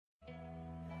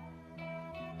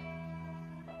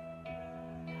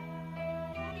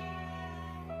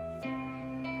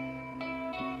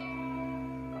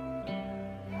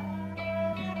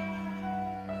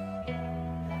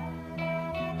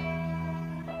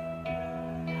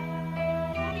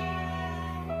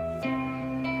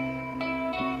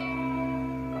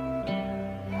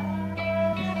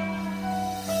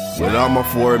With all my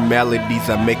formalities,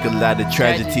 I make a lot of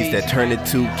tragedies that turn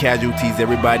into casualties.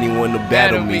 Everybody wanna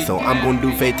battle me, so I'm gonna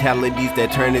do fatalities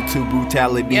that turn into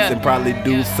brutalities and probably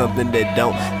do something that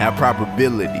don't have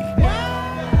probability.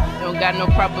 Don't got no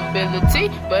probability,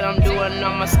 but I'm doing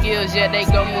all my skills. Yeah, they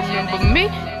gon' remember me.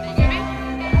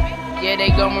 Yeah, they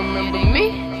gon' remember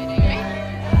me.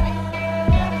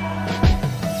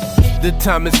 The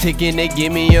time is ticking, they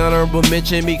give me honorable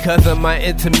mention because of my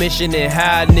intermission and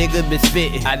how a nigga been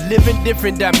spittin'. I live in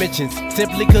different dimensions,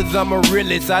 simply cause I'm a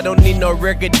realist. I don't need no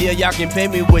record deal, y'all can pay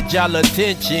me with y'all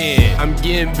attention. I'm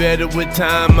getting better with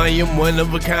time, I am one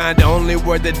of a kind. The only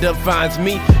word that defines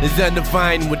me is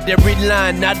undefined. With every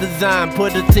line I design,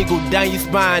 put a tingle down your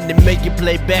spine and make you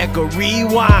play back or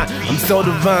rewind. I'm so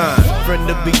divine, from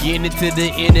the beginning to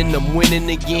the end, and I'm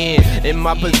winning again. In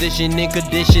my position and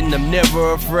condition, I'm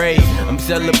never afraid. I'm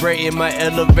celebrating my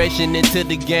elevation into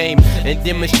the game and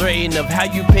demonstrating of how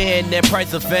you paying that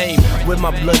price of fame. With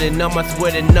my blood and all my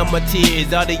sweat and all my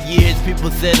tears, all the years people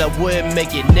said I wouldn't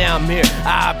make it, now I'm here.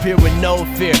 I appear with no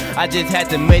fear. I just had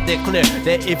to make that clear,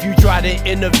 that if you try to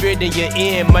interfere, then your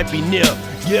end might be near.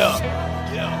 Yeah.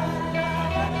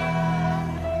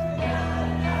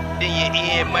 Then your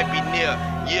end might be near.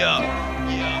 Yeah.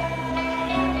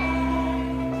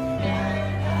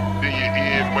 Then your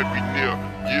end might be near.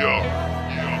 Yeah.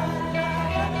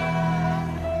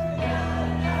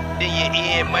 Then your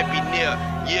end might be near.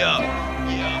 Yeah.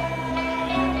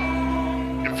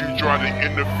 If you try to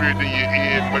interfere, then your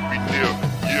end might be near.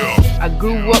 Yeah. I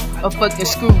grew up a fucking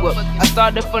screw up. I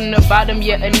started from the bottom,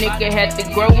 yeah, a nigga had to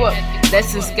grow up.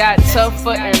 Lessons got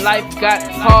tougher and life got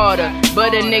harder,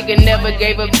 but a nigga never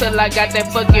gave up till I got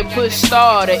that fucking push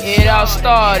started. It all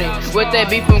started with that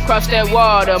beef from across that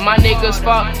water. My niggas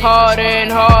fought harder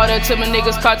and harder till my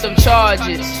niggas caught them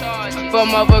charges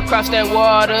from over across that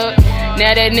water.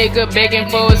 Now that nigga begging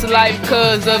for his life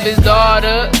cause of his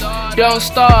daughter. Don't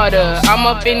start her.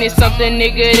 I'ma finish something,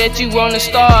 nigga, that you wanna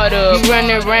start up. You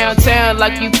running around town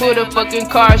like you put a fucking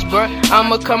cars, bruh.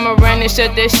 I'ma come around and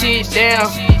shut that shit down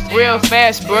real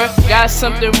fast, bruh. Got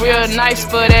something real nice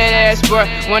for that ass, bruh.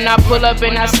 When I pull up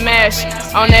and I smash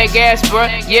on that gas, bruh.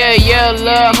 Yeah,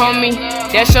 lil' homie,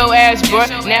 that's your ass, bruh.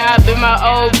 Now I been my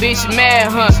old bitch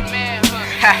mad, huh?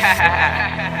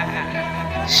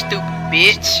 Stupid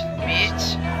bitch.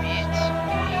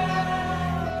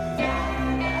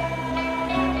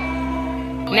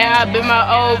 Now I been my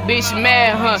old bitch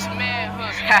mad, huh?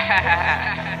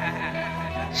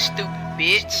 Stupid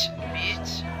bitch.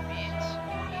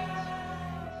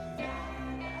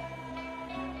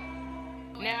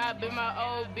 Now I been my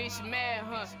old bitch mad,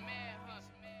 huh?